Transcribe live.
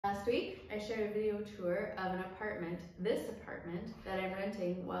Last week, I shared a video tour of an apartment, this apartment, that I'm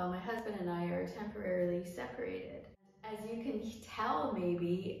renting while my husband and I are temporarily separated. As you can tell,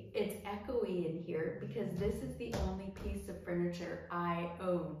 maybe it's echoey in here because this is the only piece of furniture I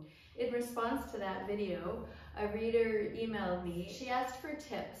own. In response to that video, a reader emailed me. She asked for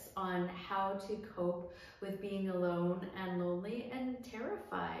tips on how to cope with being alone and lonely and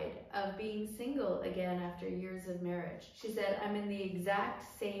terrified of being single again after years of marriage. She said, "I'm in the exact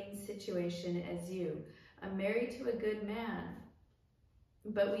same situation as you. I'm married to a good man,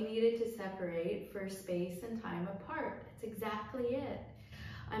 but we needed to separate for space and time apart. It's exactly it.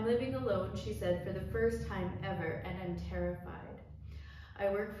 I'm living alone," she said, "for the first time ever, and I'm terrified. I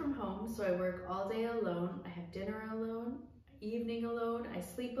work from home, so I work all day alone. I have dinner alone, evening alone, I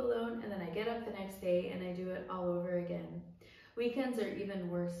sleep alone, and then I get up the next day and I do it all over again. Weekends are even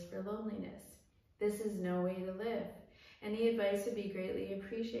worse for loneliness. This is no way to live. Any advice would be greatly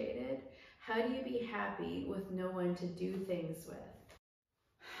appreciated. How do you be happy with no one to do things with?"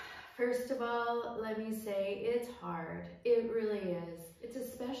 First of all, let me say it's hard. It really is. It's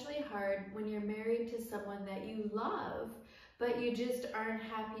especially hard when you're married to someone that you love, but you just aren't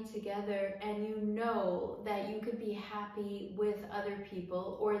happy together, and you know that you could be happy with other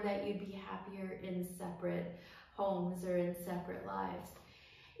people, or that you'd be happier in separate homes or in separate lives.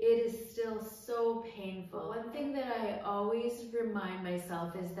 It is still so painful. One thing that I always remind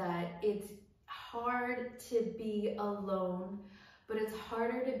myself is that it's hard to be alone, but it's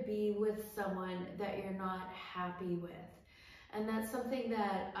harder to be with someone that you're not happy with. And that's something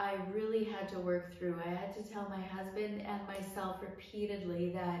that I really had to work through. I had to tell my husband and myself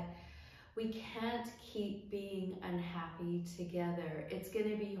repeatedly that we can't keep being unhappy together. It's going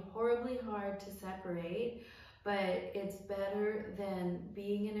to be horribly hard to separate, but it's better than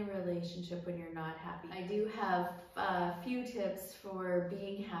being in a relationship when you're not happy. I do have a few tips for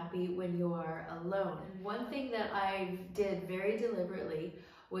being happy when you are alone. One thing that I did very deliberately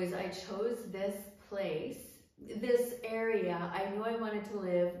was I chose this place, this area. I knew I wanted to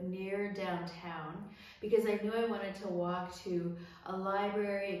live near downtown because I knew I wanted to walk to a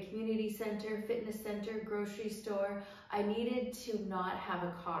library, a community center, fitness center, grocery store. I needed to not have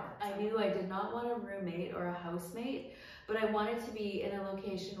a car. I knew I did not want a roommate or a housemate, but I wanted to be in a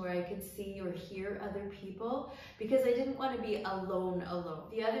location where I could see or hear other people because I didn't want to be alone.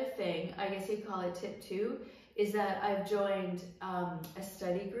 The other thing, I guess you'd call it tip 2, is that I've joined a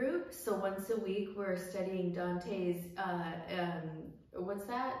study group. So once a week we're studying Dante's, what's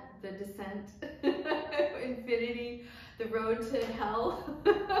that? The Descent, Infinity, The Road to Hell,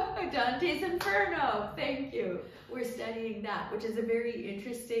 Dante's Inferno, thank you. We're studying that, which is a very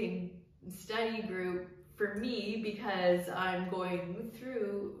interesting study group for me because I'm going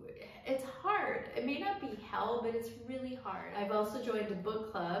through, it's hard. It may not be hell, but it's really hard. I've also joined a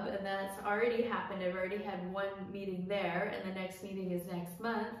book club, and that's already happened. I've already had one meeting there, and the next meeting is next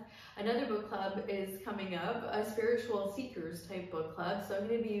month. Another book club is coming up, a spiritual seekers type book club, so I'm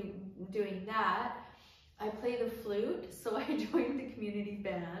going to be doing that. I play the flute, so I joined the community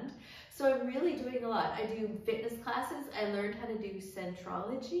band. So I'm really doing a lot. I do fitness classes. I learned how to do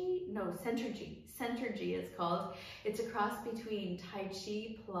Centergy it's called. It's a cross between Tai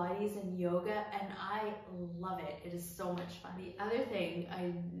Chi, Pilates, and yoga, and I love it. It is so much fun. The other thing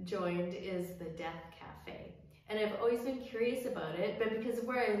I joined is the Death Cafe. And I've always been curious about it, but because of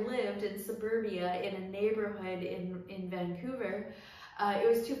where I lived in suburbia, in a neighborhood in Vancouver, it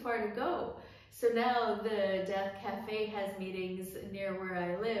was too far to go. So now the Death Cafe has meetings near where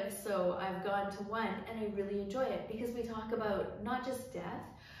I live, so I've gone to one and I really enjoy it because we talk about not just death,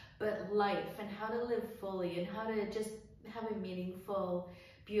 but life and how to live fully and how to just have a meaningful,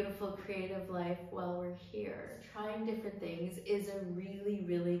 beautiful, creative life while we're here. Trying different things is a really,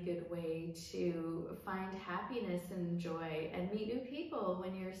 really good way to find happiness and joy and meet new people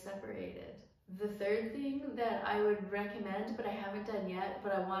when you're separated. The third thing that I would recommend, but I haven't done yet,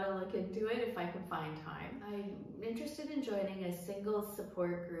 but I want to look into it if I can find time. I'm interested in joining a single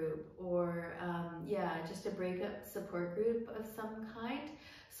support group or just a breakup support group of some kind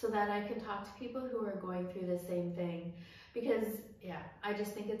so that I can talk to people who are going through the same thing. Because I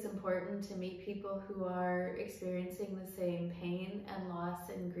just think it's important to meet people who are experiencing the same pain and loss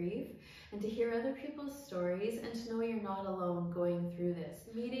and grief, and to hear other people's stories and to know you're not alone going through this.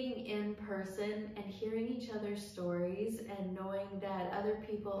 Meeting in person and hearing each other's stories and knowing that other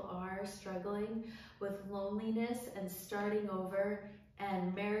people are struggling with loneliness and starting over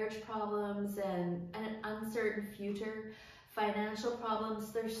and marriage problems and an uncertain future, financial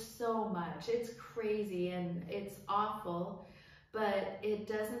problems, there's so much. It's crazy and it's awful, but it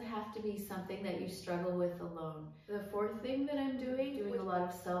doesn't have to be something that you struggle with alone. The fourth thing that I'm doing a lot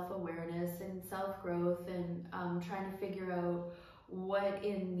of self-awareness and self-growth, and trying to figure out what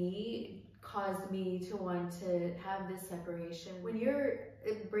in me caused me to want to have this separation. When you're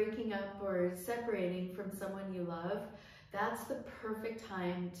breaking up or separating from someone you love, that's the perfect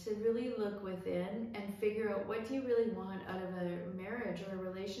time to really look within and figure out, what do you really want out of a marriage or a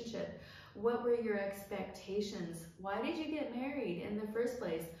relationship? What were your expectations? Why did you get married in the first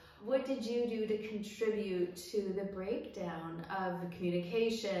place? What did you do to contribute to the breakdown of the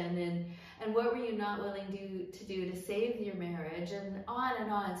communication, and what were you not willing to do to save your marriage, and on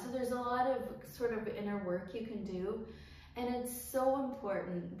and on. So there's a lot of sort of inner work you can do. And it's so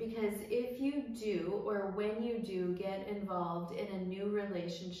important, because if you do, or when you do get involved in a new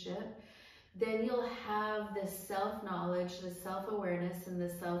relationship, then you'll have the self-knowledge, the self-awareness, and the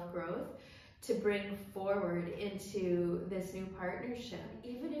self-growth to bring forward into this new partnership.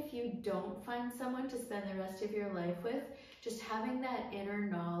 Even if you don't find someone to spend the rest of your life with, just having that inner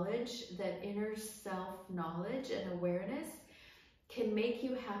knowledge, that inner self-knowledge and awareness can make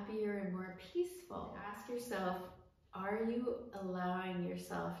you happier and more peaceful. Ask yourself, are you allowing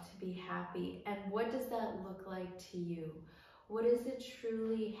yourself to be happy? And what does that look like to you? What does a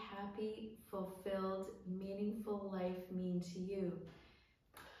truly happy, fulfilled, meaningful life mean to you?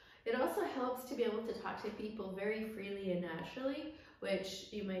 It also helps to be able to talk to people very freely and naturally, which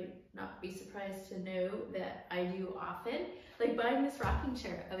you might not be surprised to know that I do often. Like buying this rocking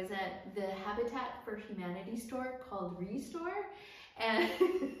chair. I was at the Habitat for Humanity store called Restore, and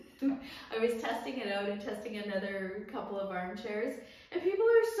I was testing it out and testing another couple of armchairs, and people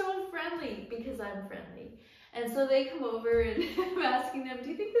are so friendly because I'm friendly. And so they come over and I'm asking them, do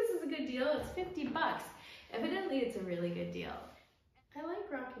you think this is a good deal? It's 50 bucks. Evidently it's a really good deal. I like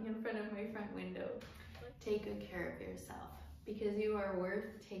rocking in front of my front window. Take good care of yourself, because you are worth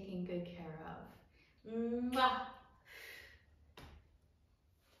taking good care of. Mwah!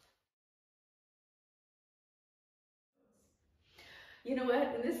 You know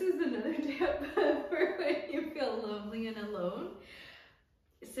what? And this is another tip for when you feel lonely and alone.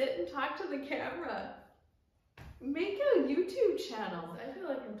 Sit and talk to the camera. Make a YouTube channel. I feel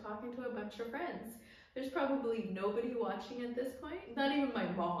like I'm talking to a bunch of friends. There's probably nobody watching at this point. Not even my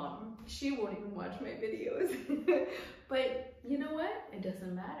mom. She won't even watch my videos. But you know what? It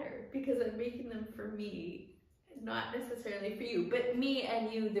doesn't matter, because I'm making them for me, not necessarily for you, but me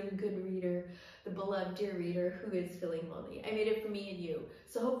and you, the good reader, the beloved dear reader who is feeling lonely. I made it for me and you.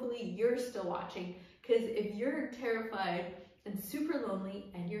 So hopefully you're still watching, because if you're terrified and super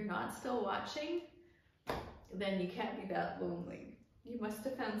lonely and you're not still watching, then you can't be that lonely. You must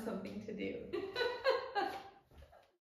have found something to do.